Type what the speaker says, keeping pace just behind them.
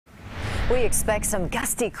We expect some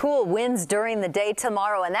gusty, cool winds during the day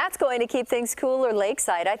tomorrow, and that's going to keep things cooler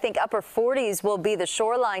lakeside. I think upper 40s will be the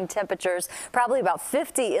shoreline temperatures, probably about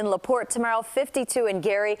 50 in LaPorte tomorrow, 52 in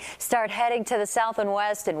Gary. Start heading to the south and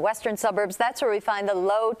west and western suburbs. That's where we find the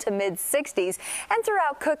low to mid 60s. And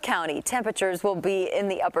throughout Cook County, temperatures will be in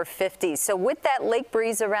the upper 50s. So with that lake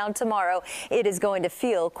breeze around tomorrow, it is going to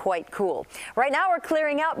feel quite cool. Right now, we're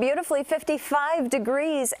clearing out beautifully, 55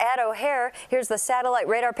 degrees at O'Hare. Here's the satellite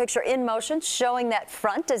radar picture in motion, showing that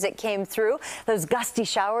front as it came through. Those gusty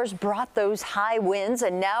showers brought those high winds,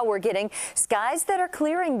 and now we're getting skies that are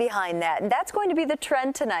clearing behind that. And that's going to be the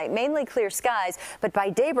trend tonight, mainly clear skies, but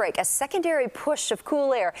by daybreak, a secondary push of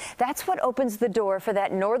cool air. That's what opens the door for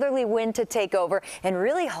that northerly wind to take over and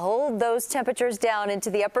really hold those temperatures down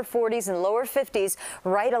into the upper 40s and lower 50s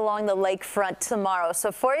right along the lakefront tomorrow.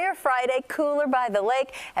 So for your Friday, cooler by the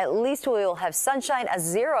lake. At least we will have sunshine, a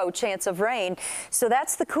 0 chance of rain. So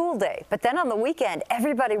that's the cool day. But then on the weekend,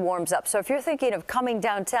 everybody warms up. So if you're thinking of coming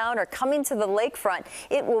downtown or coming to the lakefront,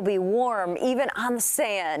 it will be warm, even on the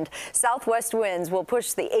sand. Southwest winds will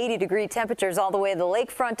push the 80-degree temperatures all the way to the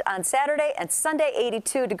lakefront on Saturday, and Sunday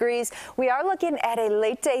 82 degrees. We are looking at a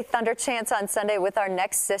late-day thunder chance on Sunday with our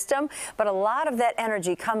next system, but a lot of that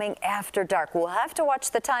energy coming after dark. We'll have to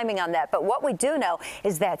watch the timing on that. But what we do know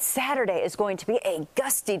is that Saturday is going to be a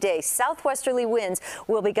gusty day. Southwesterly winds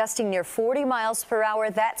will be gusting near 40 miles per hour.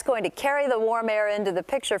 That's going to carry the warm air into the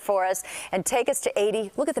picture for us and take us to 80.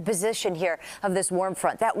 Look at the position here of this warm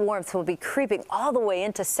front. That warmth will be creeping all the way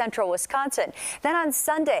into central Wisconsin. Then on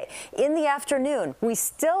Sunday in the afternoon, we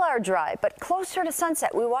still are dry, but closer to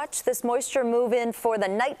sunset, we watch this moisture move in for the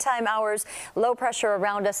nighttime hours. Low pressure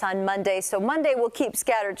around us on Monday. So Monday will keep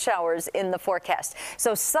scattered showers in the forecast.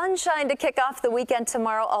 So sunshine to kick off the weekend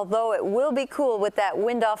tomorrow, although it will be cool with that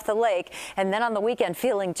wind off the lake. And then on the weekend,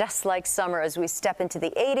 feeling just like summer as we step into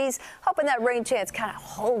the 80s. Hoping that rain chance kind of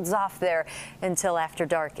holds off there until after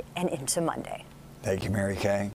dark and into Monday. Thank you, Mary Kay.